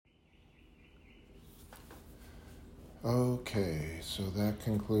Okay, so that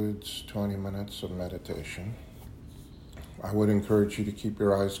concludes 20 minutes of meditation. I would encourage you to keep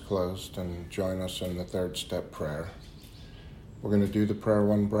your eyes closed and join us in the third step prayer. We're going to do the prayer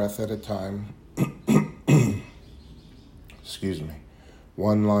one breath at a time. Excuse me.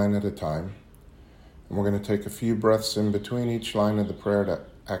 One line at a time. And we're going to take a few breaths in between each line of the prayer to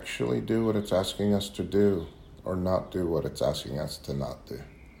actually do what it's asking us to do, or not do what it's asking us to not do.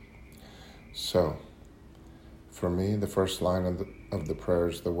 So, for me, the first line of the prayer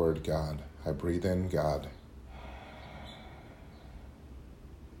is the word God. I breathe in God.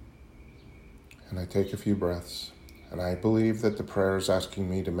 And I take a few breaths. And I believe that the prayer is asking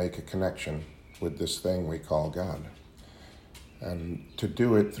me to make a connection with this thing we call God. And to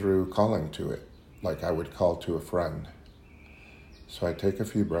do it through calling to it, like I would call to a friend. So I take a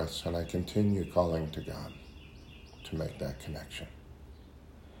few breaths and I continue calling to God to make that connection.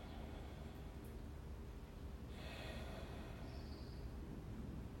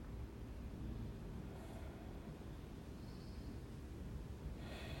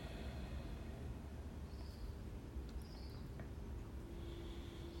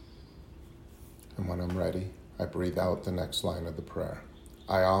 And when I'm ready, I breathe out the next line of the prayer.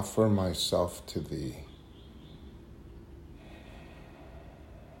 I offer myself to Thee.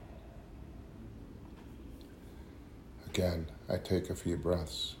 Again, I take a few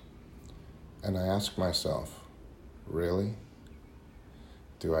breaths, and I ask myself, really?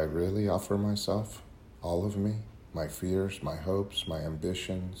 Do I really offer myself? All of me? My fears, my hopes, my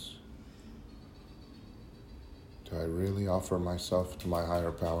ambitions? Do I really offer myself to my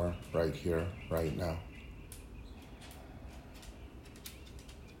higher power right here, right now?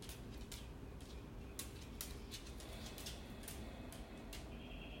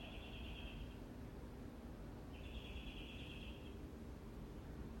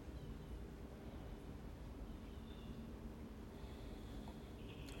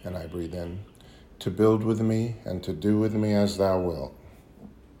 And I breathe in, to build with me and to do with me as Thou wilt.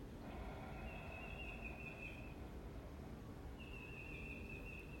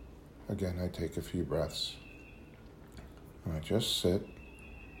 Again, I take a few breaths. And I just sit,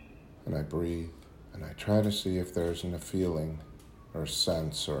 and I breathe, and I try to see if there isn't a feeling or a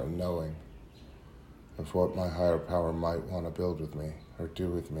sense or a knowing of what my higher power might want to build with me or do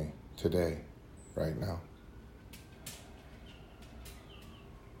with me today, right now.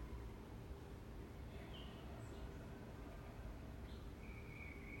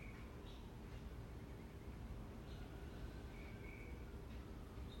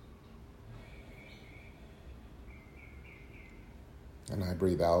 And I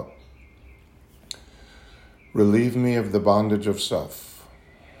breathe out. Relieve me of the bondage of self.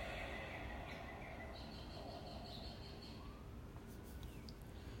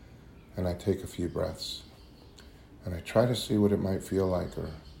 And I take a few breaths. And I try to see what it might feel like or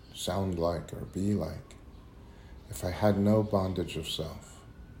sound like or be like if I had no bondage of self,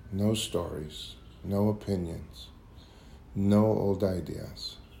 no stories, no opinions, no old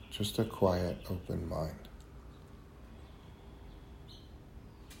ideas, just a quiet, open mind.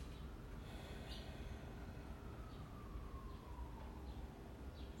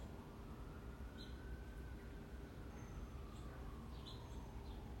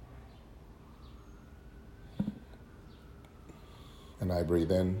 And I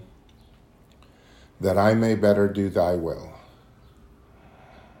breathe in, that I may better do Thy will.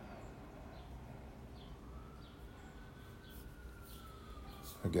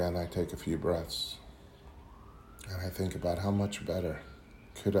 Again, I take a few breaths, and I think about how much better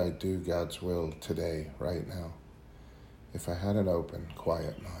could I do God's will today, right now, if I had an open,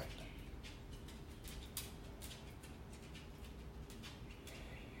 quiet mind.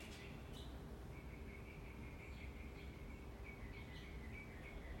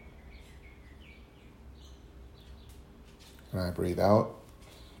 And I breathe out,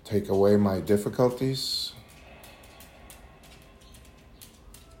 take away my difficulties.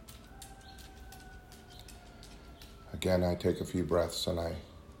 Again, I take a few breaths and I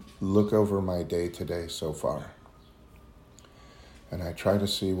look over my day today so far. And I try to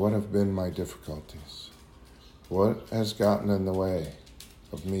see what have been my difficulties. What has gotten in the way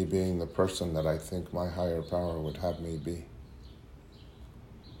of me being the person that I think my higher power would have me be?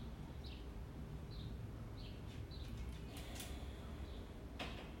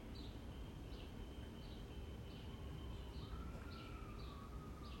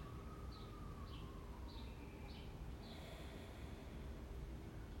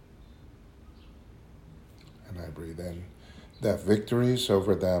 And I breathe in, that victories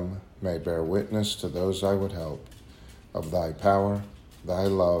over them may bear witness to those I would help of Thy power, Thy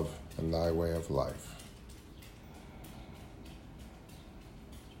love, and Thy way of life.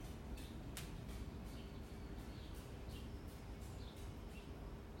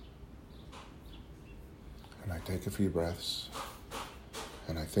 take a few breaths,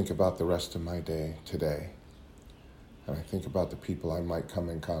 and I think about the rest of my day today, and I think about the people I might come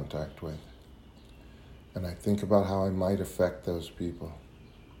in contact with, and I think about how I might affect those people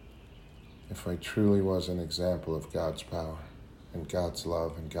if I truly was an example of God's power and God's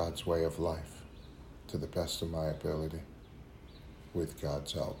love and God's way of life to the best of my ability, with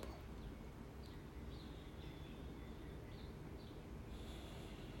God's help.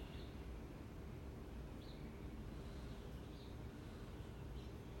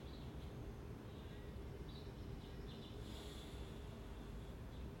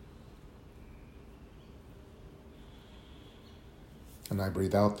 And I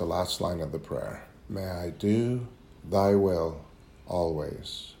breathe out the last line of the prayer. May I do thy will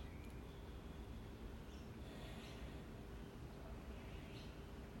always.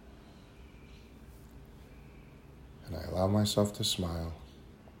 And I allow myself to smile.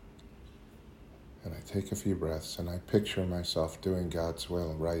 And I take a few breaths and I picture myself doing God's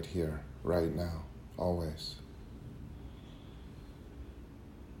will right here, right now, always.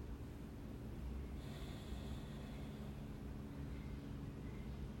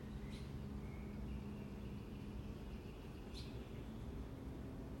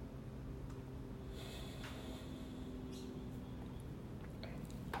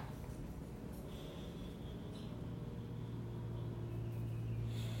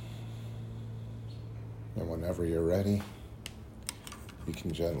 And whenever you're ready, you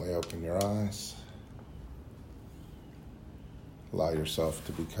can gently open your eyes. Allow yourself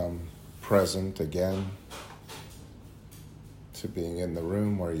to become present again, to being in the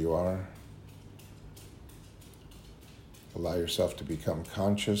room where you are. Allow yourself to become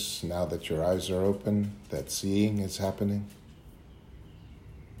conscious now that your eyes are open, that seeing is happening.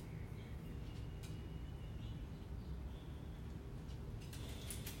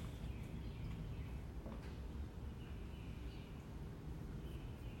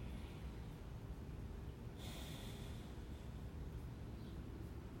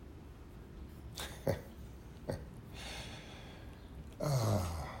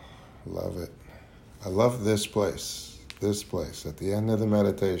 Love it. I love this place at the end of the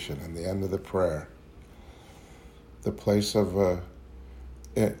meditation and the end of the prayer. The place of,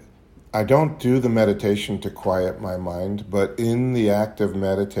 I don't do the meditation to quiet my mind, but in the act of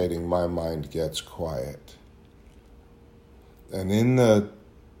meditating, my mind gets quiet. And in the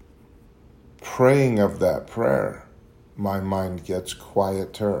praying of that prayer, my mind gets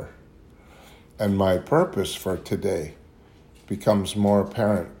quieter. And my purpose for today becomes more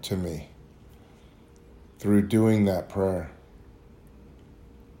apparent to me through doing that prayer.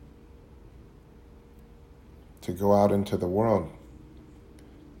 To go out into the world,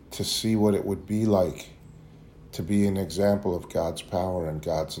 to see what it would be like to be an example of God's power and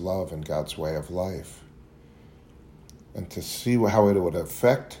God's love and God's way of life. And to see how it would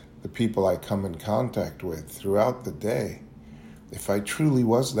affect the people I come in contact with throughout the day if I truly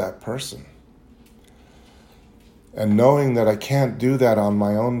was that person. And knowing that I can't do that on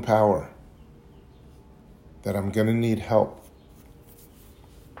my own power, that I'm going to need help,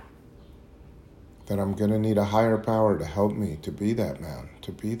 that I'm going to need a higher power to help me to be that man,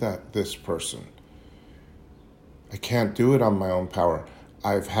 to be this person. I can't do it on my own power.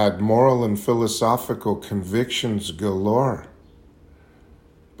 I've had moral and philosophical convictions galore,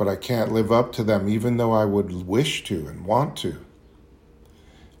 but I can't live up to them even though I would wish to and want to.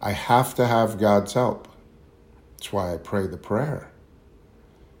 I have to have God's help. That's why I pray the prayer,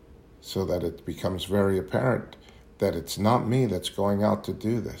 so that it becomes very apparent that it's not me that's going out to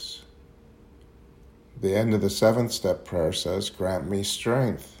do this. The end of the 7th step prayer says, grant me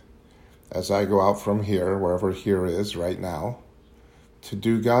strength as I go out from here, wherever here is right now, to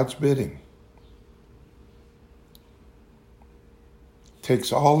do God's bidding.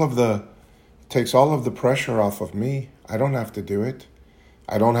 Takes all of the pressure off of me. I don't have to do it.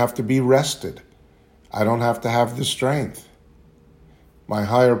 I don't have to be rested. I don't have to have the strength. My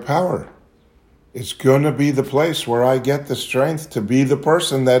higher power is going to be the place where I get the strength to be the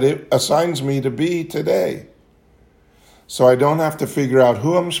person that it assigns me to be today. So I don't have to figure out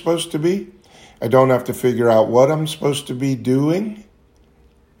who I'm supposed to be. I don't have to figure out what I'm supposed to be doing.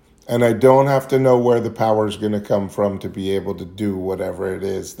 And I don't have to know where the power is going to come from to be able to do whatever it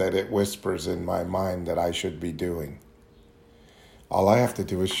is that it whispers in my mind that I should be doing. All I have to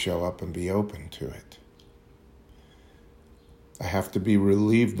do is show up and be open to it. I have to be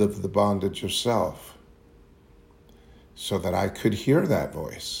relieved of the bondage of self so that I could hear that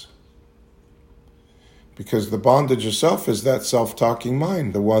voice. Because the bondage of self is that self-talking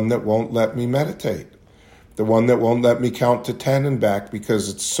mind, the one that won't let me meditate, the one that won't let me count to 10 and back because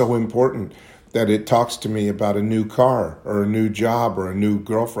it's so important that it talks to me about a new car or a new job or a new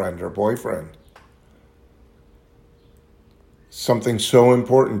girlfriend or boyfriend. Something so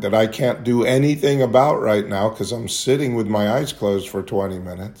important that I can't do anything about right now because I'm sitting with my eyes closed for 20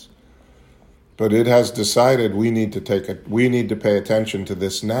 minutes. But it has decided we need to pay attention to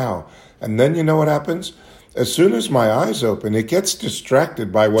this now. And then you know what happens? As soon as my eyes open, it gets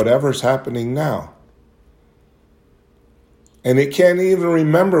distracted by whatever's happening now. And it can't even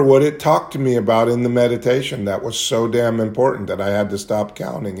remember what it talked to me about in the meditation that was so damn important that I had to stop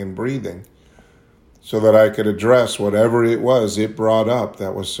counting and breathing so that I could address whatever it was it brought up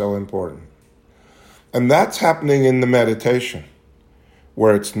that was so important. And that's happening in the meditation,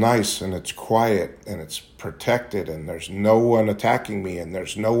 where it's nice and it's quiet and it's protected and there's no one attacking me and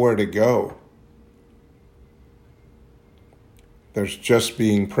there's nowhere to go. There's just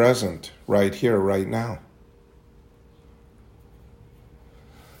being present right here, right now.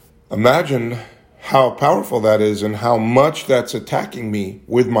 Imagine how powerful that is and how much that's attacking me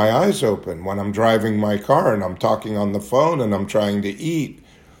with my eyes open when I'm driving my car and I'm talking on the phone and I'm trying to eat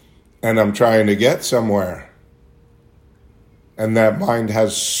and I'm trying to get somewhere. And that mind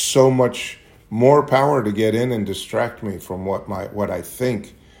has so much more power to get in and distract me from what I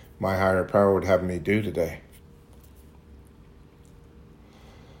think my higher power would have me do today.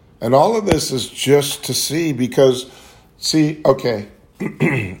 And all of this is just to see because, okay,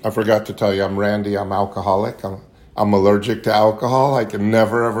 I forgot to tell you, I'm Randy, I'm alcoholic. I'm allergic to alcohol. I can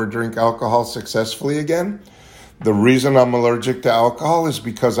never ever drink alcohol successfully again. The reason I'm allergic to alcohol is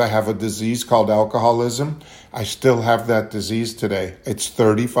because I have a disease called alcoholism. I still have that disease today. It's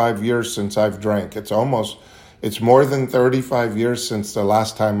 35 years since I've drank. It's more than 35 years since the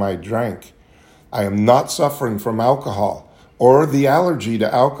last time I drank. I am not suffering from alcohol or the allergy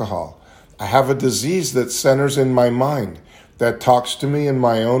to alcohol. I have a disease that centers in my mind, that talks to me in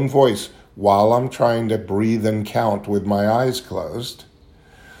my own voice while I'm trying to breathe and count with my eyes closed.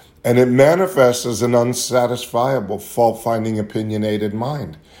 And it manifests as an unsatisfiable, fault-finding, opinionated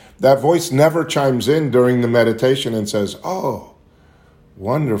mind. That voice never chimes in during the meditation and says, "Oh,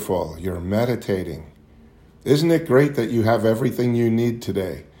 wonderful, you're meditating. Isn't it great that you have everything you need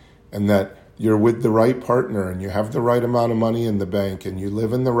today and that you're with the right partner and you have the right amount of money in the bank and you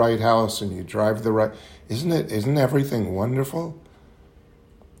live in the right house and you drive the right... Isn't everything wonderful?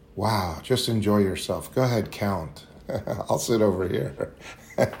 Wow, just enjoy yourself. Go ahead, count. I'll sit over here."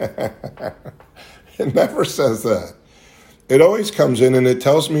 It never says that. It always comes in and it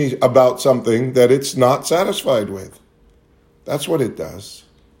tells me about something that it's not satisfied with. That's what it does.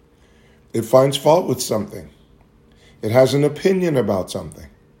 It finds fault with something. It has an opinion about something.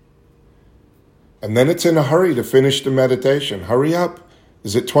 And then it's in a hurry to finish the meditation. Hurry up.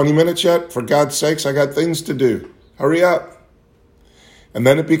 Is it 20 minutes yet? For God's sakes, I got things to do. Hurry up. And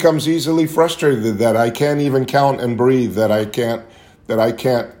then it becomes easily frustrated that I can't even count and breathe, that I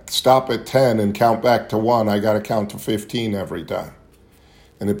can't stop at 10 and count back to 1. I got to count to 15 every time.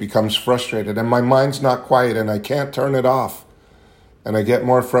 And it becomes frustrated. And my mind's not quiet and I can't turn it off. And I get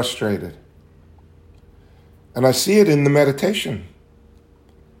more frustrated. And I see it in the meditation.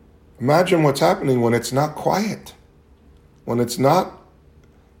 Imagine what's happening when it's not quiet. When it's not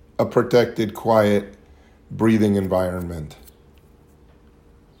a protected, quiet, breathing environment.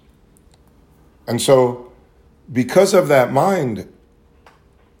 And so, because of that mind,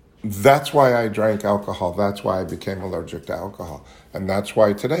 that's why I drank alcohol. That's why I became allergic to alcohol. And that's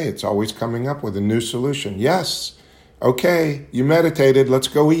why today it's always coming up with a new solution. Yes, okay, you meditated, let's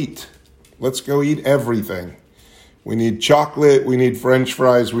go eat. Let's go eat everything. We need chocolate, we need French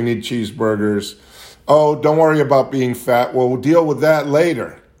fries, we need cheeseburgers. Oh, don't worry about being fat. Well, we'll deal with that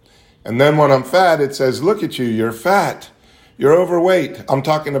later. And then when I'm fat, it says, look at you, you're fat. You're overweight. I'm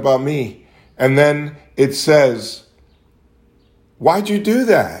talking about me. And then it says, why'd you do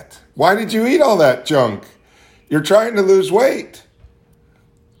that? Why did you eat all that junk? You're trying to lose weight.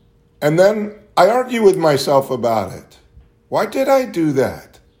 And then I argue with myself about it. Why did I do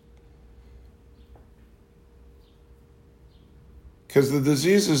that? Because the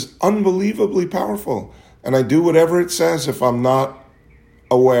disease is unbelievably powerful. And I do whatever it says if I'm not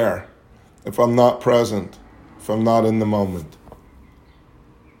aware, if I'm not present, if I'm not in the moment.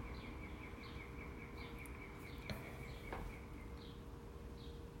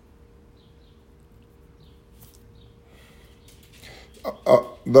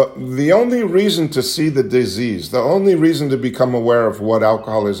 The only reason to see the disease, the only reason to become aware of what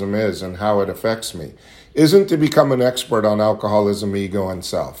alcoholism is and how it affects me, isn't to become an expert on alcoholism, ego, and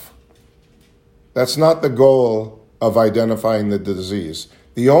self. That's not the goal of identifying the disease.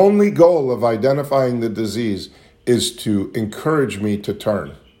 The only goal of identifying the disease is to encourage me to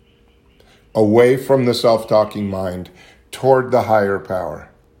turn, away from the self-talking mind toward the higher power.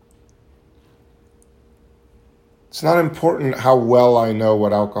 It's not important how well I know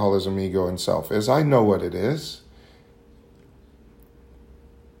what alcoholism, ego, and self is. I know what it is.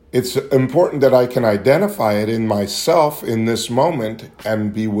 It's important that I can identify it in myself in this moment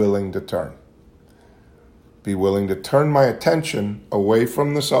and be willing to turn. Be willing to turn my attention away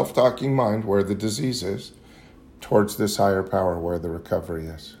from the self-talking mind, where the disease is, towards this higher power, where the recovery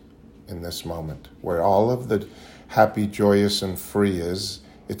is, in this moment, where all of the happy, joyous, and free is.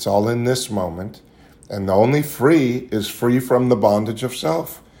 It's all in this moment. And the only free is free from the bondage of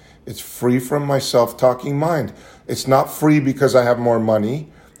self. It's free from my self-talking mind. It's not free because I have more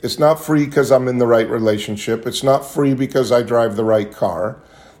money. It's not free because I'm in the right relationship. It's not free because I drive the right car.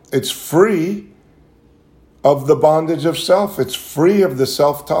 It's free of the bondage of self. It's free of the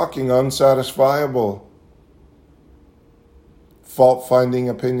self-talking, unsatisfiable, fault-finding,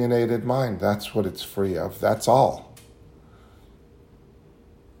 opinionated mind. That's what it's free of. That's all.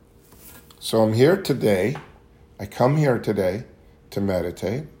 So I'm here today. I come here today to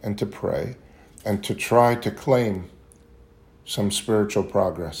meditate and to pray and to try to claim some spiritual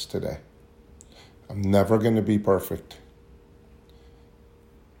progress today. I'm never going to be perfect.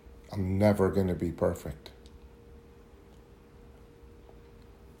 I'm never going to be perfect.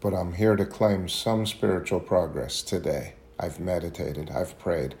 But I'm here to claim some spiritual progress today. I've meditated, I've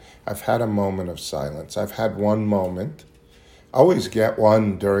prayed, I've had a moment of silence. I've had one moment. I always get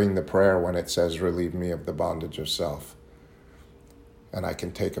one during the prayer when it says, relieve me of the bondage of self. And I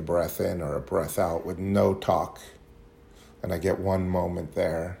can take a breath in or a breath out with no talk. And I get one moment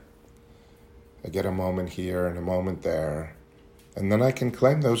there. I get a moment here and a moment there. And then I can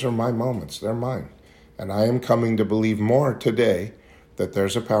claim those are my moments. They're mine. And I am coming to believe more today that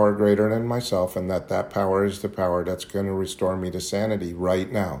there's a power greater than myself, and that power is the power that's going to restore me to sanity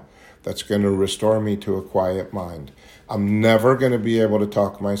right now. That's going to restore me to a quiet mind. I'm never going to be able to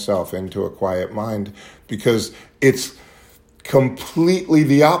talk myself into a quiet mind because it's completely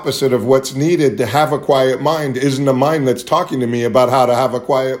the opposite of what's needed to have a quiet mind. Isn't a mind that's talking to me about how to have a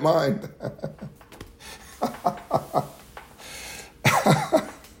quiet mind.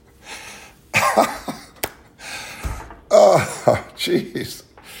 Oh, jeez.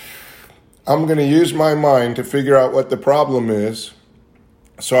 I'm going to use my mind to figure out what the problem is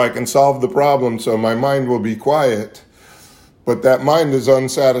so I can solve the problem so my mind will be quiet. But that mind is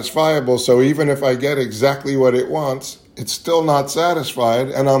unsatisfiable, so even if I get exactly what it wants, it's still not satisfied,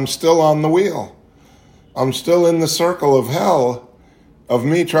 and I'm still on the wheel. I'm still in the circle of hell of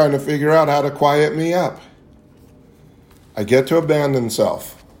me trying to figure out how to quiet me up. I get to abandon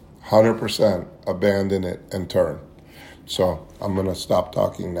self, 100% abandon it and turn. So I'm going to stop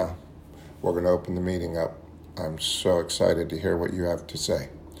talking now. We're going to open the meeting up. I'm so excited to hear what you have to say.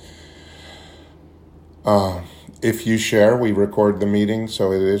 If you share, we record the meeting,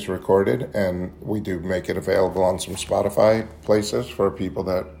 so it is recorded, and we do make it available on some Spotify places for people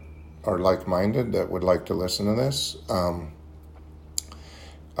that are like-minded that would like to listen to this.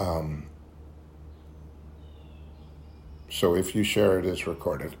 So if you share, it is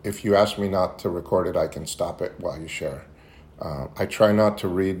recorded. If you ask me not to record it, I can stop it while you share. I try not to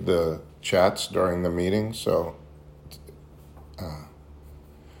read the chats during the meeting, so I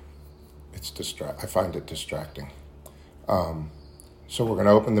find it distracting. So we're going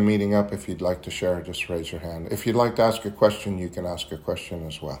to open the meeting up. If you'd like to share, just raise your hand. If you'd like to ask a question, you can ask a question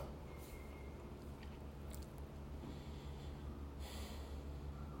as well.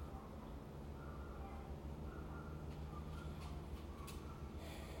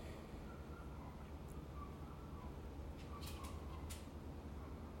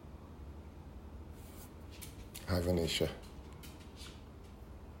 Hi, Venetia.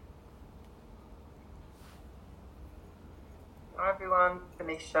 Hi everyone,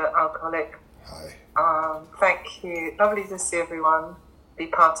 Venetia, alcoholic. Hi. Thank you. Lovely to see everyone be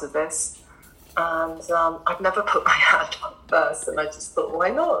part of this. And I've never put my hand up first, and I just thought, why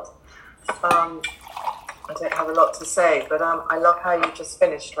not? I don't have a lot to say, but I love how you just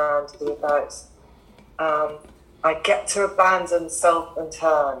finished around about I get to abandon self and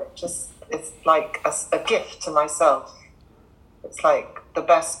turn. It's like a gift to myself. It's like the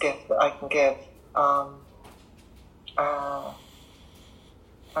best gift that I can give.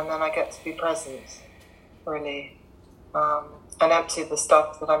 And then I get to be present, really, and empty the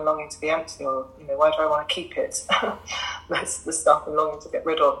stuff that I'm longing to be empty of. Why do I want to keep it? Most of the stuff I'm longing to get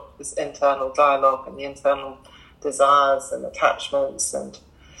rid of, this internal dialogue and the internal desires and attachments and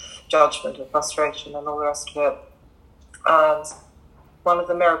judgment and frustration and all the rest of it. And one of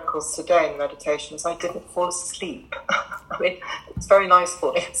the miracles today in meditation is I didn't fall asleep. I mean, it's very nice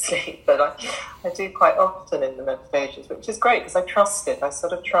falling asleep, but I do quite often in the meditations, which is great because I trust it. I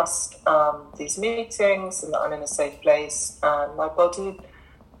sort of trust these meetings and that I'm in a safe place and my body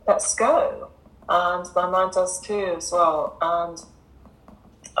lets go. And my mind does too as well. And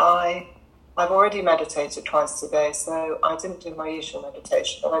I've already meditated twice a day, so I didn't do my usual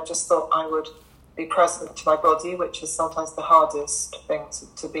meditation, but I just thought I would be present to my body, which is sometimes the hardest thing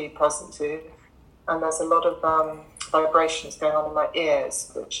to be present to. And there's a lot of vibrations going on in my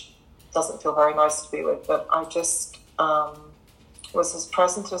ears, which doesn't feel very nice to be with, but I just was as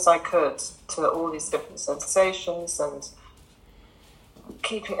present as I could to all these different sensations and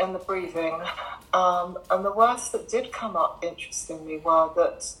keeping in the breathing. And the words that did come up, interestingly, were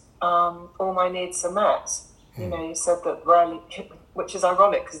that all my needs are met. You know, you said that rarely, which is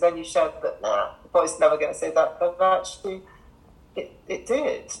ironic because then you shared that, the body's never going to say that, but actually it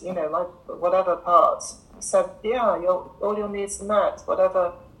did. You know, like whatever part said, all your needs are met,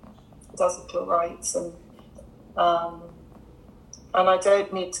 whatever doesn't feel right, and I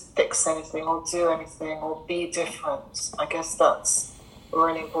don't need to fix anything or do anything or be different. I guess that's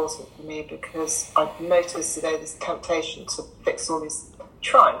really important for me because I've noticed today this temptation to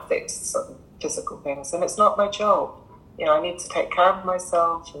try and fix some physical things, and it's not my job. You know, I need to take care of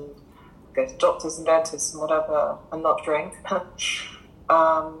myself and go to doctors and dentists and whatever and not drink.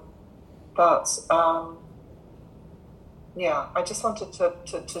 I just wanted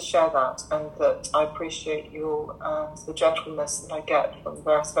to share that, and that I appreciate you all, and the gentleness that I get from the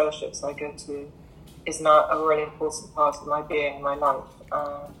various fellowships I go to is now a really important part of my being, my life,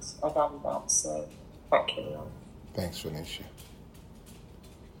 and I value that. So thank you. Thanks, Venetia.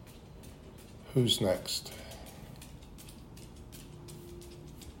 Who's next?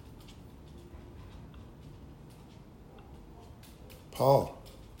 Paul.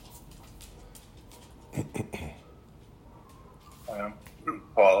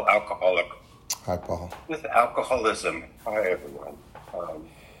 Paul, alcoholic. Hi, Paul. With alcoholism, hi everyone.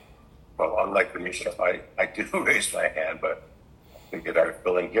 Well, unlike Venetia, I do raise my hand, but I figured I'd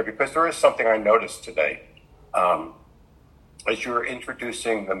fill in here because there is something I noticed today. As you were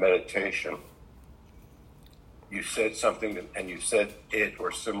introducing the meditation, you said something, and you said it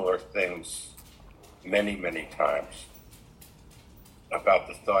or similar things many, many times about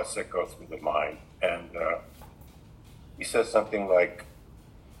the thoughts that go through the mind. And you said something like,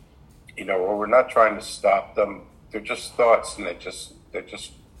 well, we're not trying to stop them. They're just thoughts, and they just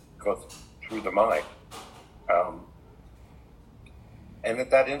go through the mind. And at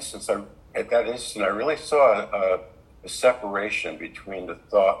that instant, I really saw a separation between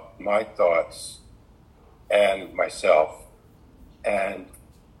my thoughts and myself. And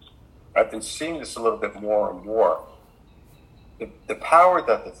I've been seeing this a little bit more and more. The power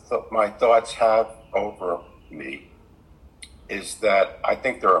that my thoughts have over me is that I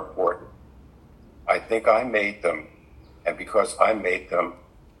think they're important. I think I made them, and because I made them,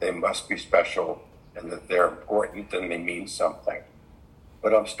 they must be special, and that they're important and they mean something.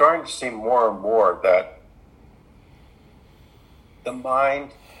 But I'm starting to see more and more that the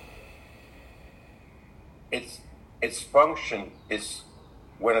mind, its function is,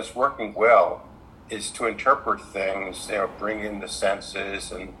 when it's working well, is to interpret things, bring in the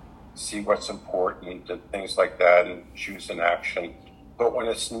senses and see what's important and things like that, and choose an action. But when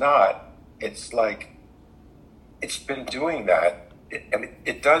it's not, it's like it's been doing that.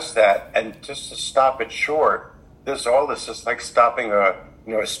 It does that, and just to stop it short, there's all this. It's like stopping a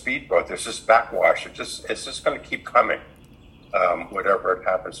speedboat. There's this backwash. It's just going to keep coming, whatever it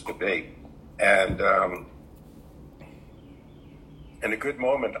happens to be. And in a good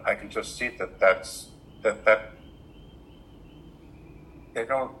moment, I can just see that they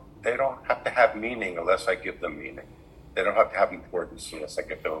don't have to have meaning unless I give them meaning. They don't have to have importance unless I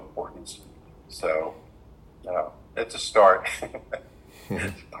give them importance. So, it's a start.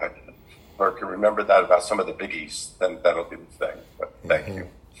 But, or can remember that about some of the biggies, then that'll be the thing. But thank you.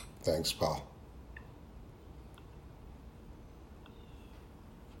 Thanks, Paul.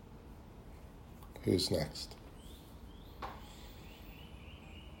 Who's next?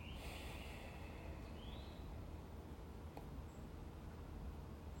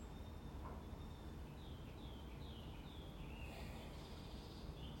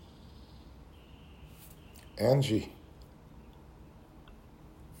 Angie.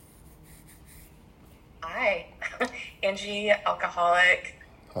 Hi, Angie, alcoholic.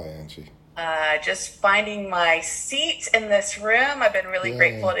 Hi, Angie. Just finding my seat in this room. I've been really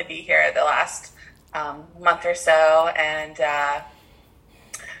grateful to be here the last month or so, and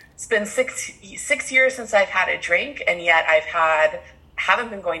it's been six years since I've had a drink, and yet I've had haven't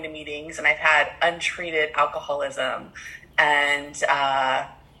been going to meetings, and I've had untreated alcoholism, and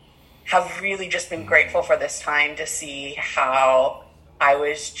have really just been grateful for this time to see how I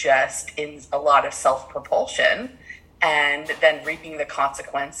was just in a lot of self-propulsion and then reaping the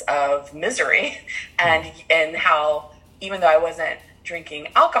consequence of misery, and how even though I wasn't drinking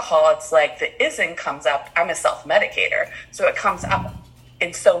alcohol, it's like the ism comes up. I'm a self-medicator, so it comes up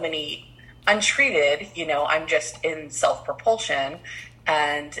in so many untreated, I'm just in self-propulsion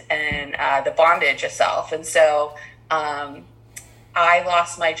and the bondage of self. And so I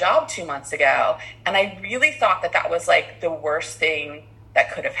lost my job 2 months ago, and I really thought that was like the worst thing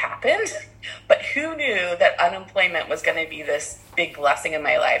that could have happened. But who knew that unemployment was going to be this big blessing in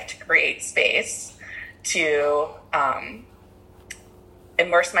my life to create space to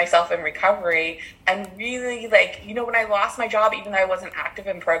immerse myself in recovery. And really, like, when I lost my job, even though I wasn't active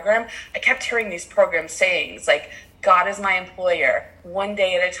in program, I kept hearing these program sayings like, God is my employer, one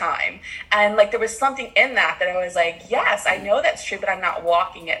day at a time. And like, there was something in that I was like, yes, I know that's true, but I'm not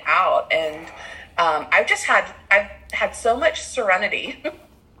walking it out. And I've had so much serenity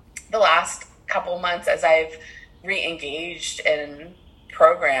the last couple months as I've re-engaged in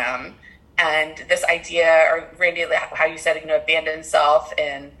program. And this idea, or Randy, how you said, abandon self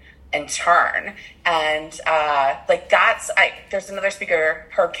and turn. And there's another speaker,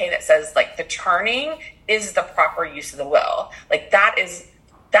 Herb K, that says like the turning is the proper use of the will. Like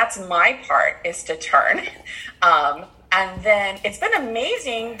that's my part, is to turn. And then it's been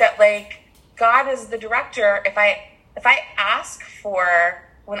amazing that like God is the director. If I ask for,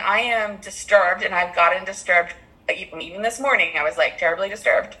 when I am disturbed, and I've gotten disturbed, even this morning, I was like terribly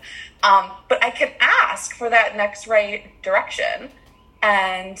disturbed. But I can ask for that next right direction.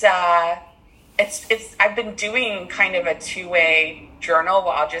 And I've been doing kind of a two-way journal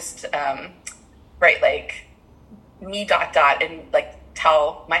while I'll just write like me ... and like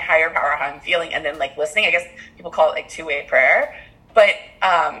tell my higher power how I'm feeling, and then like listening. I guess people call it like two-way prayer. But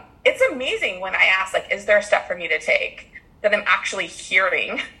it's amazing when I ask, like, is there a step for me to take, that I'm actually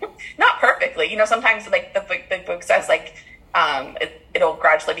hearing, not perfectly. Sometimes like the book says like, it'll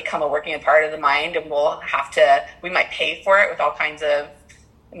gradually become a working part of the mind, and we might pay for it with all kinds of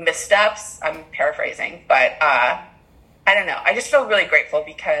missteps. I'm paraphrasing, but I don't know. I just feel really grateful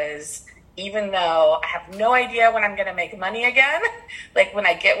because even though I have no idea when I'm going to make money again, like when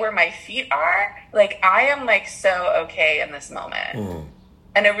I get where my feet are, like I am like so okay in this moment.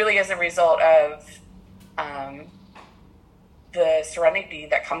 And it really is a result of, the serenity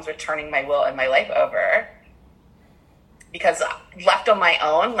that comes with turning my will and my life over. Because left on my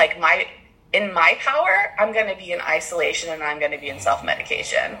own, like in my power, I'm going to be in isolation and I'm going to be in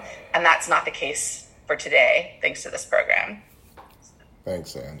self-medication. And that's not the case for today, thanks to this program.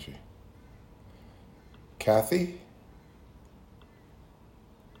 Thanks, Angie. Kathy?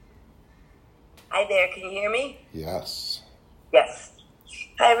 Hi there, can you hear me? Yes. Yes.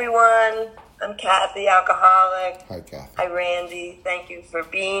 Hi, everyone. I'm Kathy, alcoholic. Hi, Kathy. Hi, Randy. Thank you for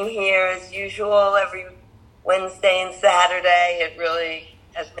being here as usual every Wednesday and Saturday. It really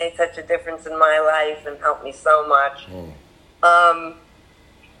has made such a difference in my life and helped me so much. As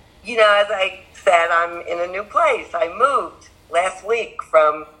I said, I'm in a new place. I moved last week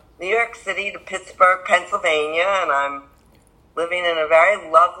from New York City to Pittsburgh, Pennsylvania, and I'm living in a very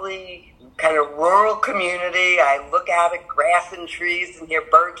lovely kind of rural community. I look out at grass and trees and hear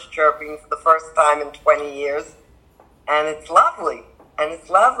birds chirping for the first time in 20 years. And it's lovely. But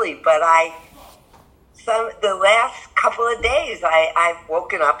the last couple of days, I've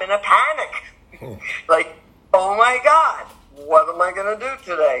woken up in a panic. Like, oh my God, what am I going to do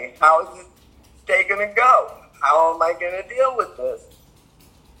today? How is this day going to go? How am I going to deal with this?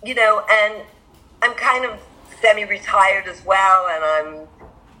 And I'm kind of semi-retired as well, and I'm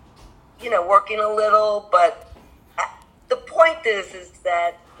working a little, but the point is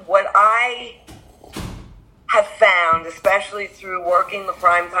that what I have found, especially through working the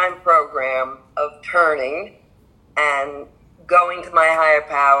Primetime program of turning and going to my higher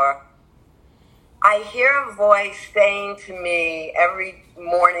power, I hear a voice saying to me every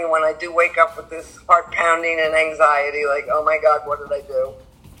morning when I do wake up with this heart pounding and anxiety, like, oh my God, what did I do?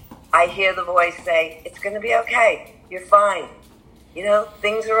 I hear the voice say, it's going to be okay. You're fine.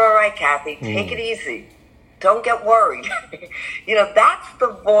 Things are all right, Kathy. Take it easy. Don't get worried. That's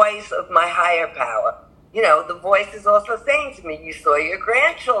the voice of my higher power. The voice is also saying to me, you saw your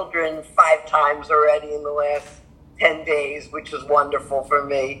grandchildren 5 times already in the last 10 days, which is wonderful for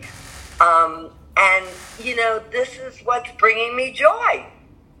me. This is what's bringing me joy.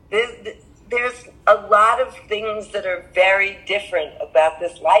 There's a lot of things that are very different about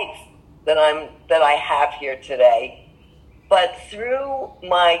this life that I have here today. But through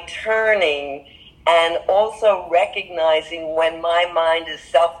my turning and also recognizing when my mind is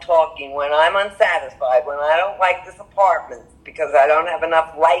self-talking, when I'm unsatisfied, when I don't like this apartment because I don't have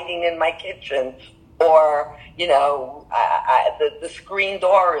enough lighting in my kitchen, or, the screen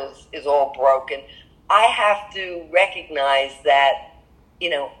door is all broken, I have to recognize that,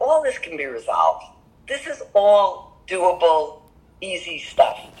 all this can be resolved. This is all doable, easy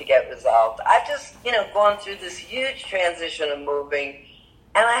stuff to get resolved. I've just, gone through this huge transition of moving.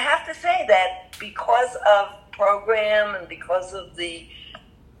 And I have to say that because of program and because of the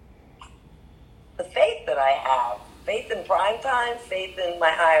faith that I have, faith in prime time, faith in my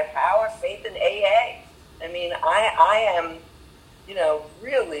higher power, faith in AA. I mean, I am,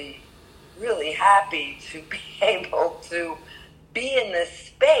 really, really happy to be able to be in this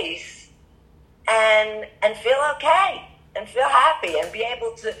space and feel okay and feel happy and be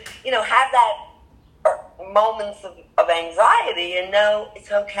able to, have that moments of anxiety and know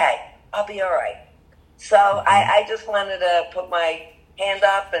it's okay. I'll be all right. So I just wanted to put my hand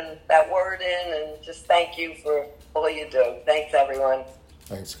up and that word in and just thank you for all you do. Thanks, everyone.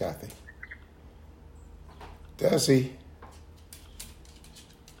 Thanks, Kathy. Desi.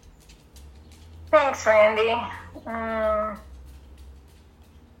 Thanks, Randy. I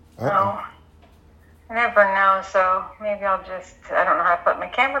never know, so maybe I'll just, I don't know how to put my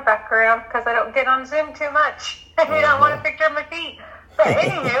camera back around because I don't get on Zoom too much. I don't want a picture of my feet. But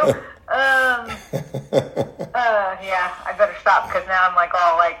anywho, yeah, I better stop because now I'm like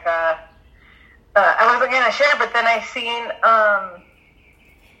all like, I wasn't going to share, but then I seen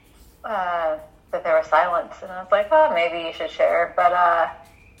that there was silence, and I was like, oh, maybe you should share. But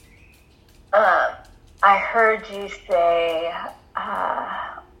I heard you say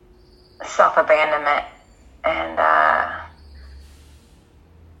self-abandonment, and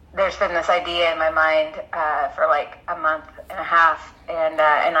there's been this idea in my mind for like a month and a half, and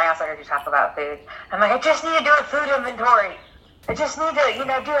I also heard you talk about food. I'm like, I just need to do a food inventory. I just need to,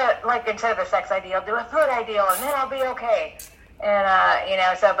 do it, like, instead of a sex ideal, do a food ideal, and then I'll be okay. And,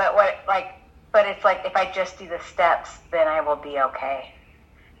 but it's like, if I just do the steps, then I will be okay.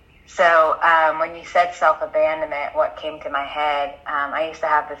 So when you said self-abandonment, what came to my head, I used to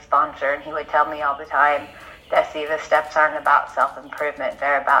have this sponsor, and he would tell me all the time, Desi, the steps aren't about self-improvement,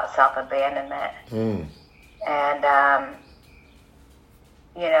 they're about self-abandonment. And,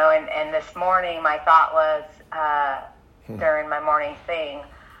 and this morning my thought was, during my morning thing,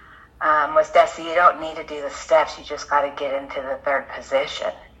 was, Desi, you don't need to do the steps, you just got to get into the third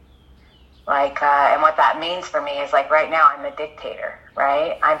position. Like, and what that means for me is, like, right now I'm a dictator,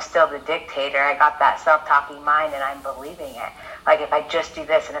 right? I'm still the dictator. I got that self-talking mind and I'm believing it. Like, if I just do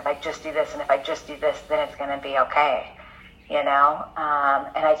this and if I just do this and if I just do this, then it's going to be okay, And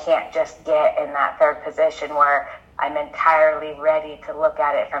I can't just get in that third position where I'm entirely ready to look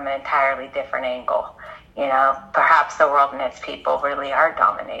at it from an entirely different angle. Perhaps the world and its people really are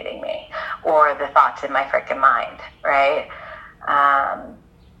dominating me, or the thoughts in my freaking mind, right?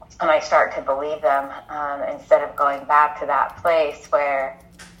 And I start to believe them instead of going back to that place where,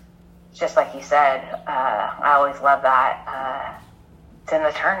 just like you said, I always love that, it's in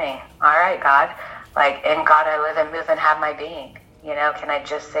the turning. All right, God, like, in God I live and move and have my being. Can I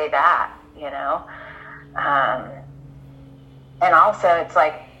just say that, and also it's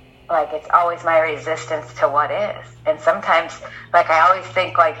like it's always my resistance to what is. And sometimes, like, I always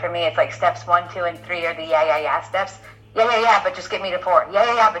think, like, for me, it's like steps 1, 2, and 3 are the yeah steps. Yeah, but just get me to 4.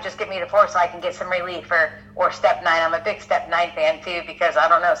 Yeah, but just get me to 4 so I can get some relief. Or step 9. I'm a big step 9 fan too, because I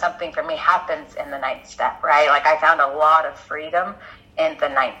don't know, something for me happens in the 9th step, right? Like, I found a lot of freedom in the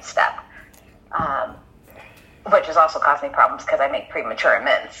 9th step, which has also caused me problems because I make premature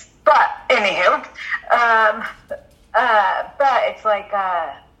amends. But anywho, but it's like,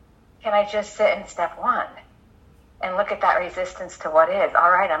 can I just sit in step 1 and look at that resistance to what is?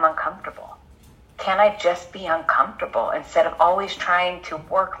 All right, I'm uncomfortable. Can I just be uncomfortable instead of always trying to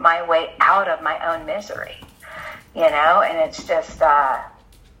work my way out of my own misery? And it's just that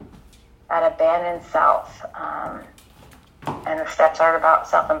abandoned self. And the steps aren't about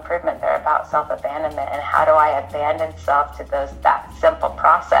self-improvement, they're about self-abandonment. And how do I abandon self to that simple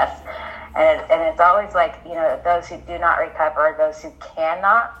process? And it's always like, those who do not recover are those who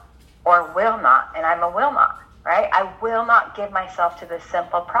cannot or will not. And I'm a will not, right? I will not give myself to this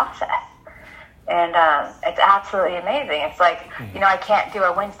simple process. And it's absolutely amazing. It's like, I can't do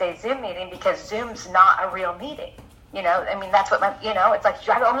a Wednesday Zoom meeting because Zoom's not a real meeting. That's what it's like,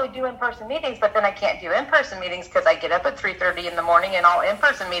 I only do in-person meetings, but then I can't do in-person meetings because I get up at 3:30 in the morning and all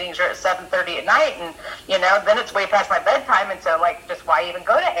in-person meetings are at 7:30 at night. And, then it's way past my bedtime. And so, like, just why even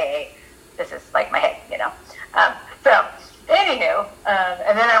go to AA? This is like my head, So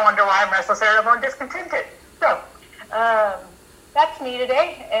And then I wonder why I'm restless, irritable, and discontented. So, that's me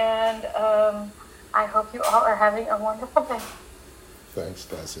today, and I hope you all are having a wonderful day. Thanks,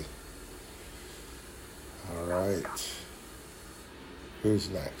 Desi. All right. Who's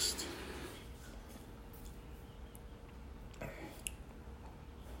next?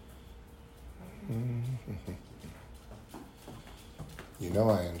 You know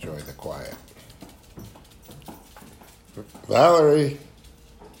I enjoy the quiet. Valerie.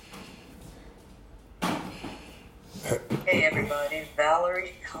 Hey everybody,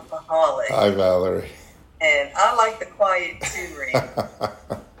 Valerie Alcoholic. Hi, Valerie. And I like the quiet too, Ray.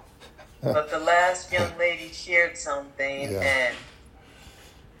 But the last young lady shared something, and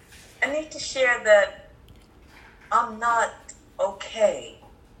I need to share that I'm not okay,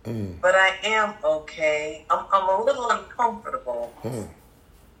 but I am okay. I'm a little uncomfortable,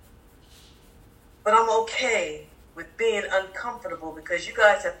 but I'm okay with being uncomfortable because you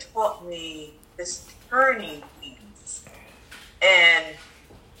guys have taught me this turning piece. And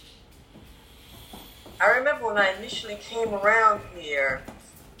I remember when I initially came around here,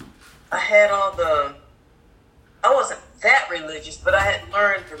 I had I wasn't that religious, but I had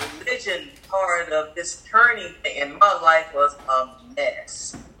learned the religion part of this turning thing, and my life was a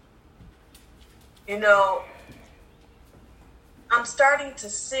mess. You know, I'm starting to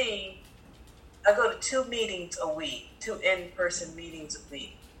see, I go to 2 meetings a week, 2 in-person meetings a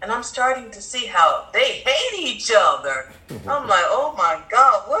week, and I'm starting to see how they hate each other. I'm like, oh my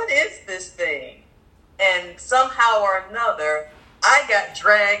God, what is this thing? And somehow or another, I got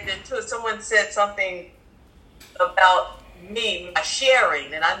dragged into it. Someone said something about me, my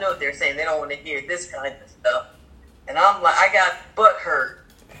sharing, and I know they're saying they don't want to hear this kind of stuff. And I'm like, I got butt hurt.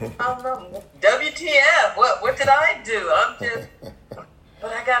 I'm like, WTF? What did I do?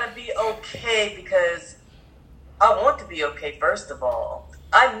 But I gotta be okay because I want to be okay. First of all,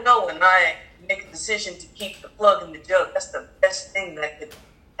 I know when I make a decision to keep the plug in the jug, that's the best thing that could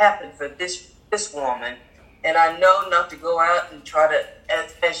happen for this woman. And I know not to go out and try to,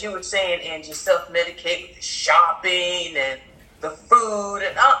 as you were saying, Angie, self-medicate with the shopping and the food.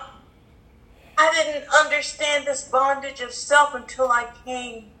 And I didn't understand this bondage of self until I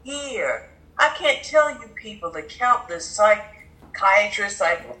came here. I can't tell you people, the countless psychiatrists,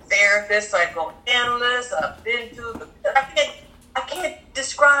 psychotherapists, psychoanalysts I've been to. I can't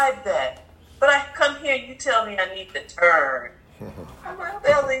describe that. But I come here and you tell me I need to turn. I'm like,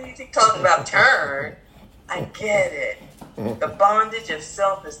 well, you keep talking about turn. I get it. The bondage of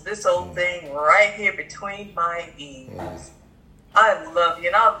self is this old thing right here between my ears. I love you,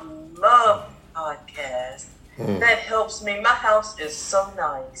 and I love podcasts. That helps me. My house is so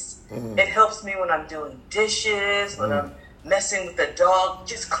nice. It helps me when I'm doing dishes, when I'm messing with the dog,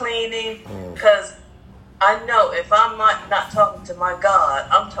 just cleaning. Because I know if I'm not talking to my God,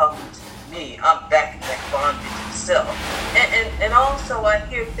 I'm talking to me. I'm back in that bondage of self. And also I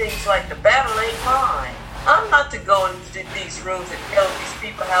hear things like the battle ain't mine. I'm not to go into these rooms and tell these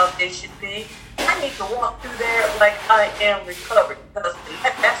people how they should be. I need to walk through there like I am recovered, because in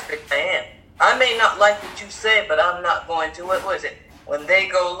that aspect I am. I may not like what you say, but I'm not going to. What was it? When they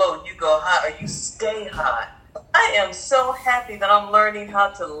go low, you go high, or you stay high. I am so happy that I'm learning how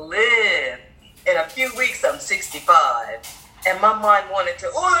to live. In a few weeks, I'm 65, and my mind wanted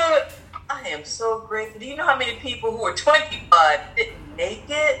to, I am so grateful. Do you know how many people who are 25 didn't make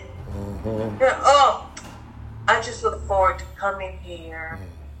it? Yeah, I just look forward to coming here,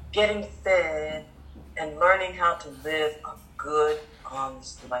 getting fed, and learning how to live a good,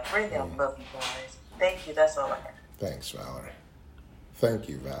 honest life. Really, I love you guys. Thank you. That's all I have. Thanks, Valerie. Thank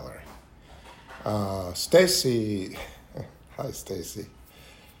you, Valerie. Stacy. Hi, Stacy.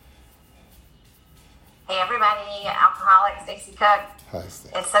 Hey, everybody. Alcoholic Stacy Cook. Hi,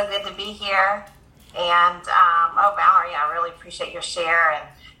 Stacy. It's so good to be here. And, Valerie, I really appreciate your share. And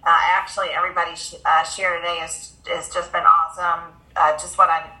actually, everybody's share today has just been awesome. Just what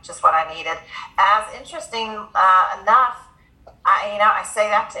I needed. As interesting enough, I say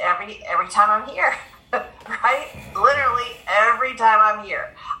that to every time I'm here, right? Literally every time I'm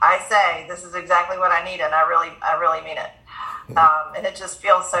here, I say this is exactly what I need, and I really mean it. And it just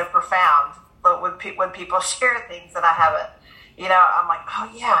feels so profound. But when people share things that I haven't, I'm like, oh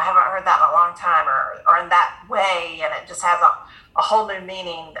yeah, I haven't heard that in a long time, or in that way, and it just has a whole new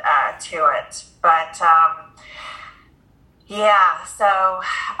meaning to it. But yeah, so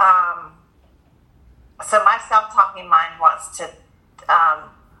my self-talking mind wants to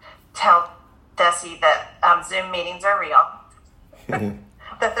tell Desi that Zoom meetings are real,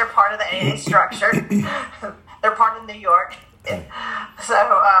 that they're part of the AA structure, they're part of New York. So,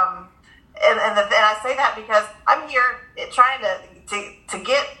 and I say that because I'm here trying to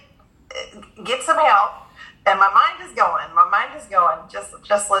get some help, and my mind is going,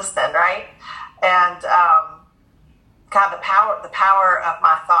 just listening, right? And kind of the power of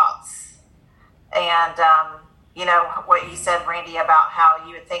my thoughts, and you know what you said, Randy, about how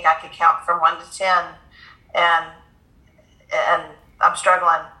you would think I could count from 1 to 10, and I'm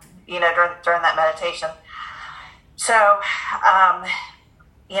struggling, you know, during that meditation. So,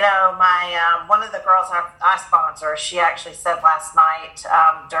 you know, my one of the girls I sponsor, she actually said last night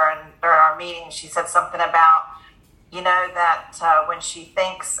during our meeting, she said something about, you know, that when she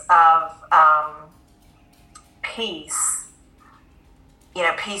thinks of peace, you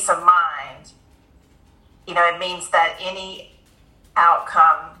know, peace of mind, you know, it means that any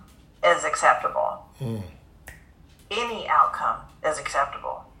outcome is acceptable. Any outcome is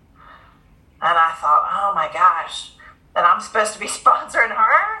acceptable. And I thought, oh my gosh, and I'm supposed to be sponsoring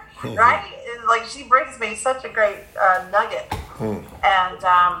her, right? Like, she brings me such a great nugget, and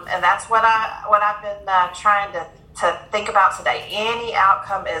that's what I've been trying to think about today. Any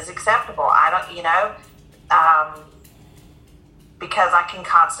outcome is acceptable. I don't, you know, because I can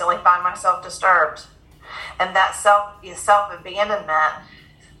constantly find myself disturbed, and that self-abandonment.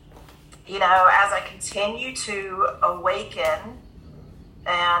 You know, as I continue to awaken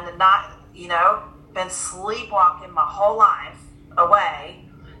and not, you know, been sleepwalking my whole life away,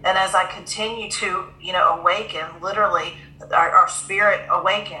 and as I continue to, you know, awaken, literally our spirit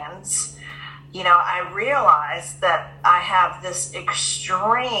awakens, you know, I realize that I have this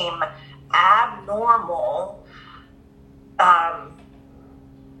extreme abnormal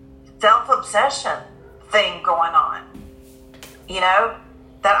self-obsession thing going on, you know,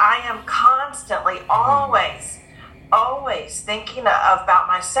 that I am constantly always thinking about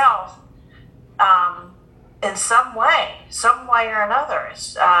myself in some way or another.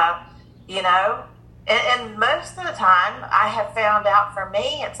 You know, and most of the time I have found out, for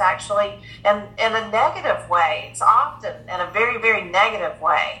me, it's actually in a negative way. It's often in a very, very negative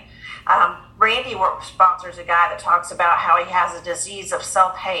way. Randy sponsors a guy that talks about how he has a disease of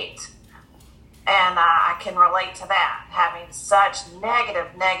self-hate. And I can relate to that, having such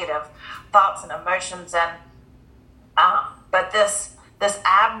negative thoughts and emotions, and but this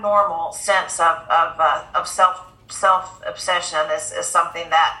abnormal sense of self obsession is something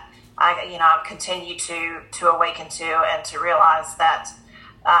that I continue to awaken to, and to realize that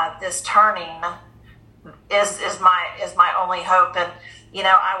this turning is my only hope. And you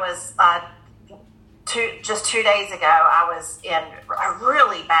know, I was just 2 days ago, I was in a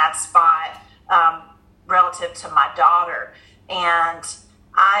really bad spot. Relative to my daughter, and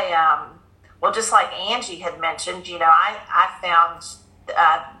I well, just like Angie had mentioned, you know, I found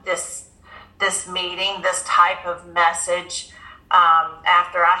this meeting, this type of message,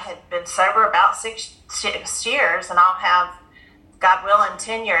 after I had been sober about 6 years, and I'll have, God willing,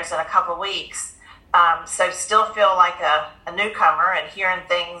 10 years in a couple weeks. So still feel like a newcomer, and hearing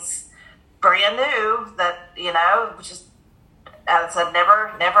things brand new that, you know, which is, as I've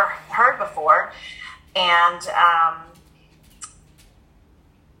never heard before. And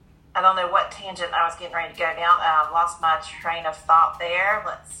I don't know what tangent I was getting ready to go down. I've lost my train of thought there.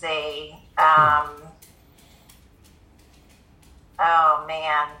 Let's see. Oh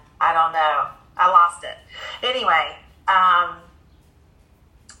man, I don't know. I lost it. Anyway, and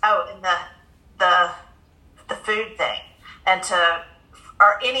the food thing, and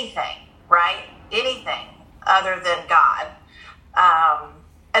or anything, right? Anything other than God.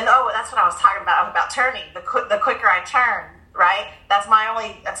 And that's what I was talking about turning. The quicker I turn, right? That's my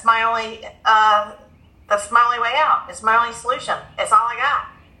only way out. It's my only solution. It's all I got.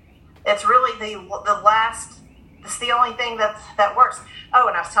 It's really the last. It's the only thing that works. Oh,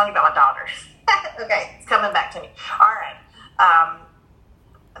 and I was telling you about my daughter. Okay, it's coming back to me. All right.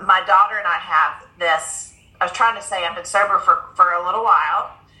 My daughter and I have this. I was trying to say I've been sober for a little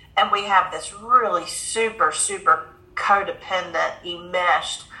while, and we have this really super codependent,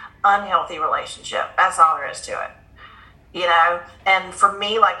 enmeshed, unhealthy relationship. That's all there is to it, you know. And for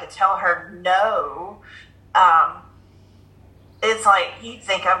me, like, to tell her no, it's like, you'd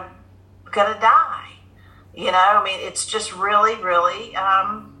think I'm gonna die, you know. I mean, it's just really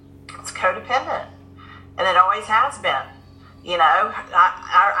it's codependent, and it always has been, you know.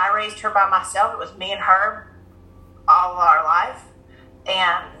 I raised her by myself. It was me and her all our life,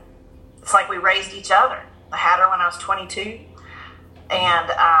 and it's like we raised each other. I had her when I was 22, and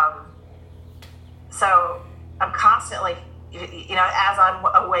so I'm constantly, you know, as I'm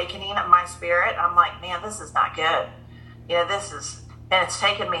awakening my spirit, I'm like, man, this is not good. You know, this is And it's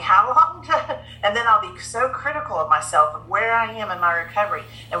taken me how long to, and then I'll be so critical of myself of where I am in my recovery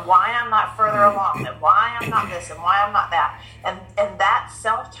and why I'm not further along and why I'm not this and why I'm not that. And that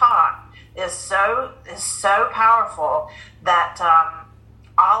self-talk is so powerful that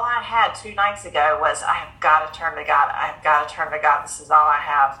all I had 2 nights ago was, I have got to turn to God. I have got to turn to God. This is all I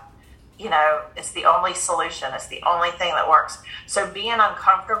have. It's the only solution. It's the only thing that works. So being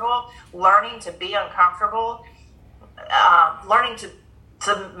uncomfortable, learning to be uncomfortable, learning to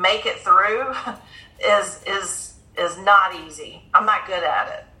make it through is not easy. I'm not good at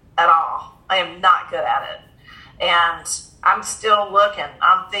it at all. I am not good at it. And I'm still looking.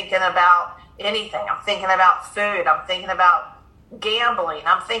 I'm thinking about anything. I'm thinking about food. I'm thinking about gambling.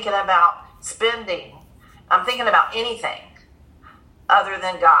 I'm thinking about spending. I'm thinking about anything other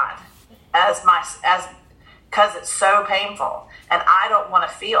than God because it's so painful. And I don't want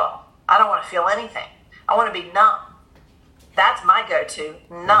to feel anything. I want to be numb. That's my go-to,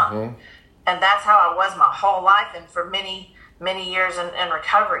 numb. Mm-hmm. And that's how I was my whole life and for many, many years in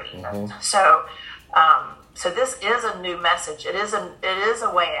recovery. Mm-hmm. So this is a new message. It is a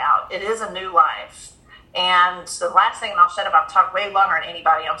way out. It is a new life. And the last thing, and I'll shut up, I've talked way longer than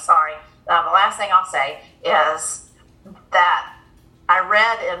anybody, I'm sorry. The last thing I'll say is that I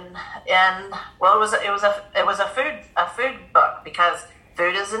read it was a food book, because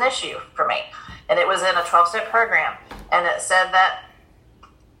food is an issue for me. And it was in a 12-step program. And it said that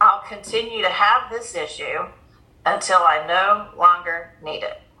I'll continue to have this issue until I no longer need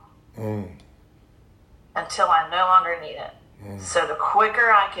it. Mm. Until I no longer need it. Mm. So the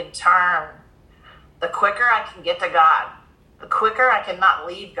quicker I can turn, the quicker I can get to God, the quicker I can not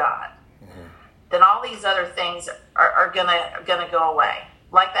leave God, then all these other things are gonna go away.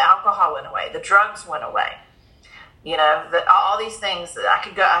 Like the alcohol went away, the drugs went away. All these things that I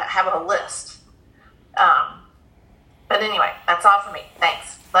have a list. But anyway, that's all for me.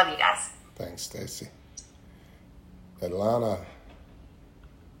 Thanks. Love you guys. Thanks, Stacy. Atlanta.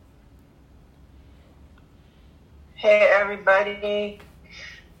 Hey, everybody.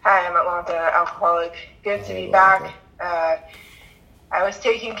 Hi, I'm Atlanta, alcoholic. Good to be back. I was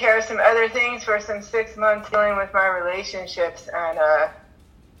taking care of some other things for some 6 months dealing with my relationships, and I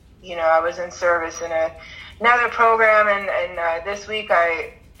was in service in another program, and this week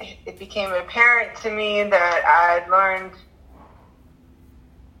it became apparent to me that I'd learned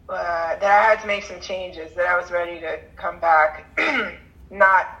that I had to make some changes, that I was ready to come back,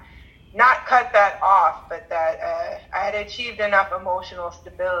 not cut that off, but that I had achieved enough emotional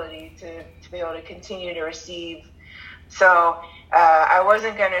stability to be able to continue to receive. So I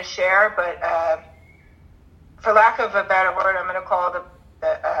wasn't going to share, but for lack of a better word, I'm going to call the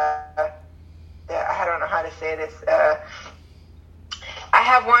I don't know how to say this. I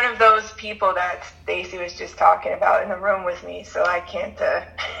have one of those people that Stacy was just talking about in the room with me, so I can't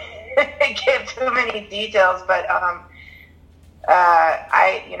give too many details. But I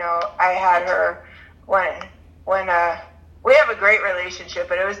had her when we have a great relationship,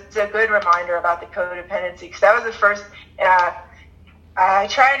 but it was a good reminder about the codependency, because that was the first. I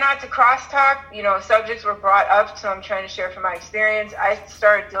try not to crosstalk. Subjects were brought up, so I'm trying to share from my experience. I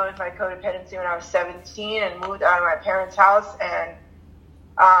started dealing with my codependency when I was 17 and moved out of my parents' house, and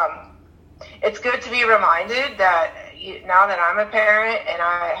it's good to be reminded that now that I'm a parent and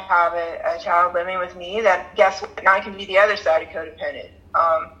I have a child living with me, that guess what? Now I can be the other side of codependent.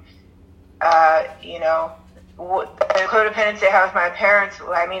 The codependency I had with my parents,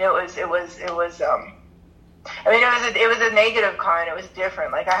 it was a negative kind. It was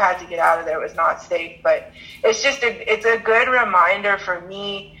different. Like, I had to get out of there. It was not safe. But it's a good reminder for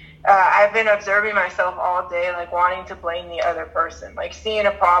me. I've been observing myself all day, like wanting to blame the other person, like seeing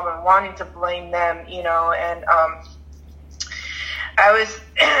a problem, wanting to blame them, and I was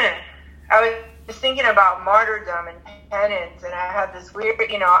thinking about martyrdom and penance, and I had this weird,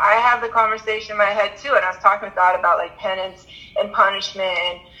 I have the conversation in my head too, and I was talking with God about like penance and punishment,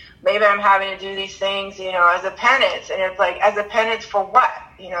 and maybe I'm having to do these things, as a penance, and it's like, as a penance for what?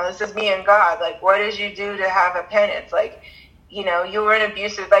 This is me and God. Like, what did you do to have a penance? Like, you were an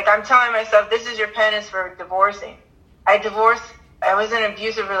abusive, like, I'm telling myself, this is your penance for divorcing. I was in an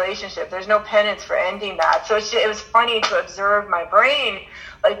abusive relationship. There's no penance for ending that. So it was funny to observe my brain,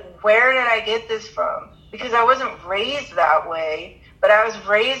 like, where did I get this from? Because I wasn't raised that way, but I was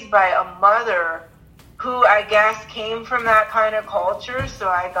raised by a mother who I guess came from that kind of culture, so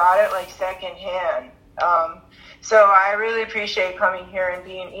I got it like secondhand. So I really appreciate coming here and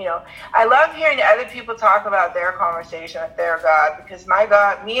being, I love hearing other people talk about their conversation with their God, because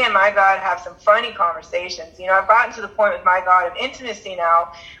me and my God have some funny conversations. I've gotten to the point with my God of intimacy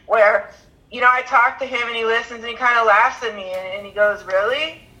now where I talk to him and he listens and he kind of laughs at me and he goes,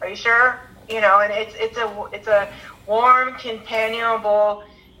 "Really? Are you sure?" And it's a warm, companionable.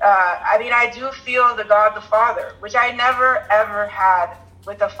 I do feel the God the Father, which I never ever had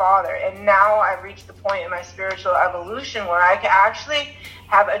with a father, and now I've reached the point in my spiritual evolution where I can actually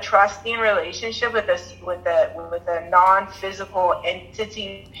have a trusting relationship with a non-physical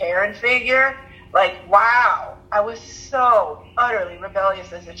entity parent figure. Like, wow, I was so utterly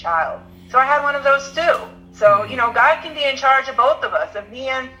rebellious as a child. So I had one of those too. So, God can be in charge of both of us, of me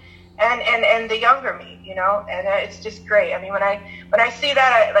and the younger me, and it's just great. I mean, when I see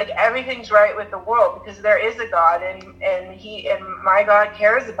that, everything's right with the world, because there is a God, and my God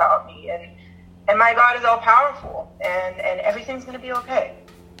cares about me, and my God is all powerful, and everything's going to be okay.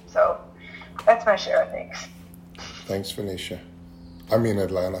 So that's my share, thanks. Thanks, Venetia.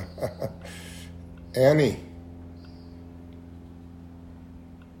 Atlanta. Annie.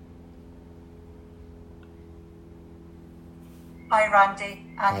 Hi, Randy.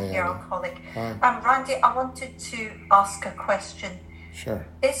 Annie Hi, here, Annie. colleague. Hi. Randy, I wanted to ask a question. Sure.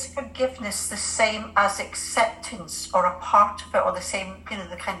 Is forgiveness the same as acceptance, or a part of it, or the same,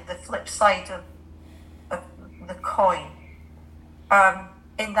 the kind of the flip side of the coin?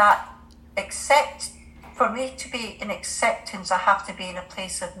 In that, for me to be in acceptance, I have to be in a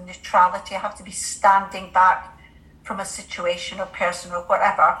place of neutrality. I have to be standing back from a situation or person or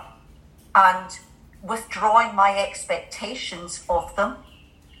whatever, and withdrawing my expectations of them,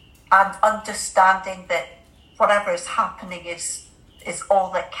 and understanding that whatever is happening is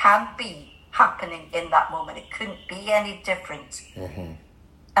all that can be happening in that moment. It couldn't be any different. Mm-hmm.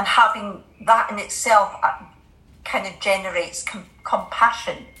 And having that in itself kind of generates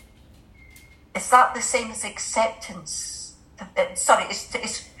compassion. Is that the same as acceptance? And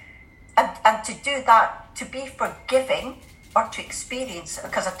to do that, to be forgiving, or to experience,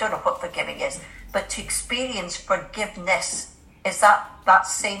 because I don't know what forgiving is, but to experience forgiveness, is that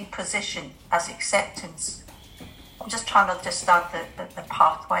same position as acceptance? I'm just trying to understand the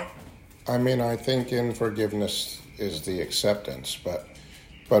pathway. I think in forgiveness is the acceptance, but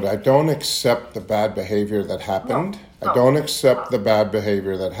I don't accept the bad behavior that happened. No. I don't accept the bad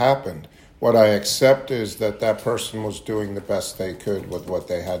behavior that happened. What I accept is that person was doing the best they could with what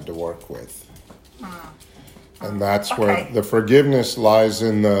they had to work with. And that's where the forgiveness lies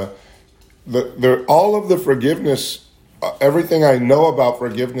in all of the forgiveness. Everything I know about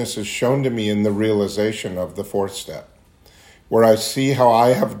forgiveness is shown to me in the realization of the fourth step, where I see how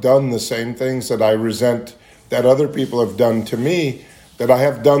I have done the same things that I resent that other people have done to me, that I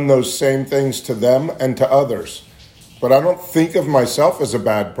have done those same things to them and to others. But I don't think of myself as a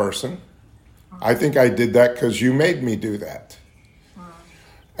bad person. I think I did that because you made me do that.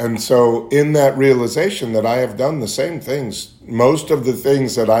 And so in that realization that I have done the same things, most of the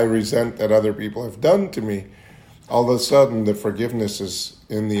things that I resent that other people have done to me, all of a sudden the forgiveness is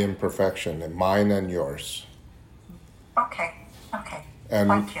in the imperfection, in mine and yours. Okay. And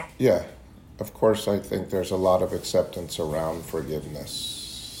thank you. Yeah, of course I think there's a lot of acceptance around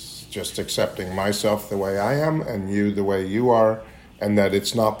forgiveness. Just accepting myself the way I am and you the way you are, and that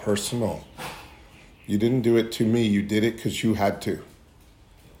it's not personal. You didn't do it to me, you did it because you had to.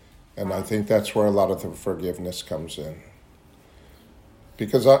 And I think that's where a lot of the forgiveness comes in.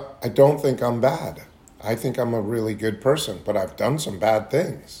 Because I don't think I'm bad. I think I'm a really good person, but I've done some bad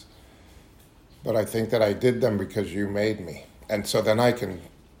things. But I think that I did them because you made me. And so then I can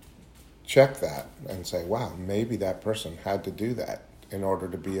check that and say, wow, maybe that person had to do that in order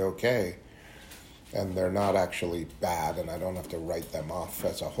to be okay. And they're not actually bad, and I don't have to write them off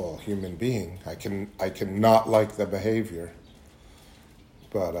as a whole human being. I can not like the behavior,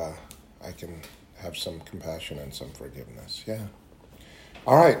 but I can have some compassion and some forgiveness. Yeah.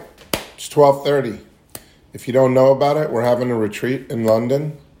 All right. It's 12:30. If you don't know about it, we're having a retreat in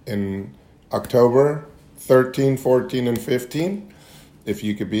London in October 13, 14, and 15. If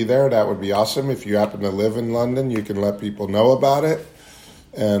you could be there, that would be awesome. If you happen to live in London, you can let people know about it.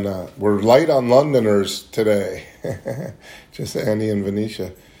 And we're light on Londoners today. Just Annie and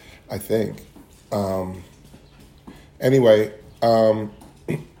Venetia, I think. Anyway,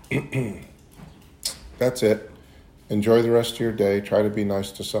 that's it. Enjoy the rest of your day. Try to be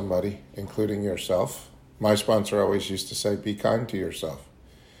nice to somebody, including yourself. My sponsor always used to say, be kind to yourself.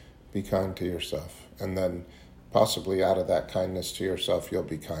 Be kind to yourself. And then possibly out of that kindness to yourself, you'll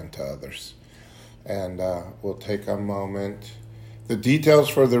be kind to others. And we'll take a moment. The details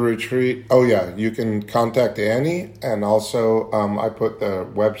for the retreat, you can contact Annie. And also I put the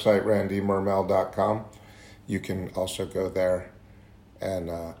website, randymermel.com. You can also go there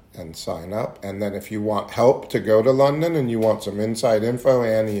and sign up. And then if you want help to go to London and you want some inside info,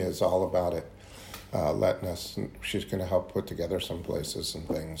 Annie is all about it, letting us. She's going to help put together some places and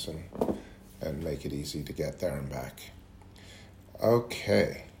things and make it easy to get there and back.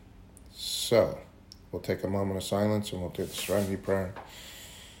 Okay, so we'll take a moment of silence and we'll do the Serenity Prayer.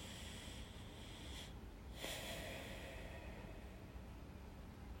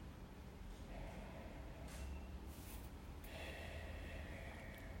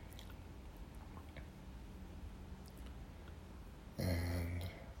 And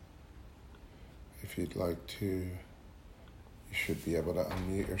if you'd like to, you should be able to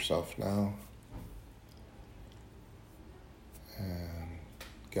unmute yourself now. And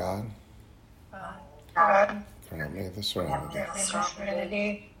God, grant me the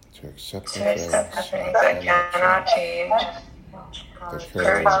serenity to accept the things I cannot change, the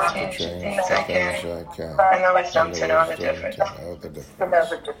courage to change the things I can, and the wisdom to know the difference.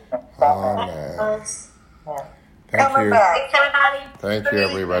 Amen. Thank you. Thanks, everybody. Thank you,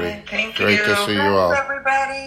 everybody. Thank Great to you. see you all. Everybody.